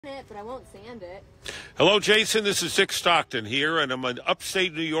it, but I won't sand it. Hello, Jason. This is Dick Stockton here, and I'm in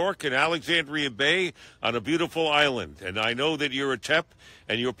upstate New York in Alexandria Bay on a beautiful island. And I know that you're a TEP,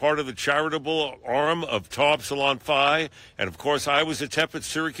 and you're part of the charitable arm of Tau Epsilon Phi. And, of course, I was a TEP at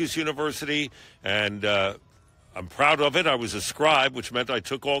Syracuse University, and I'm proud of it. I was a scribe, which meant I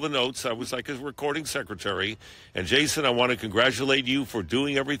took all the notes. I was like a recording secretary. And, Jason, I want to congratulate you for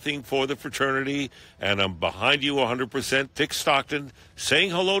doing everything for the fraternity, and I'm behind you 100%. Dick Stockton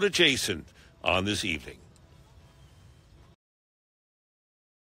saying hello to Jason on this evening.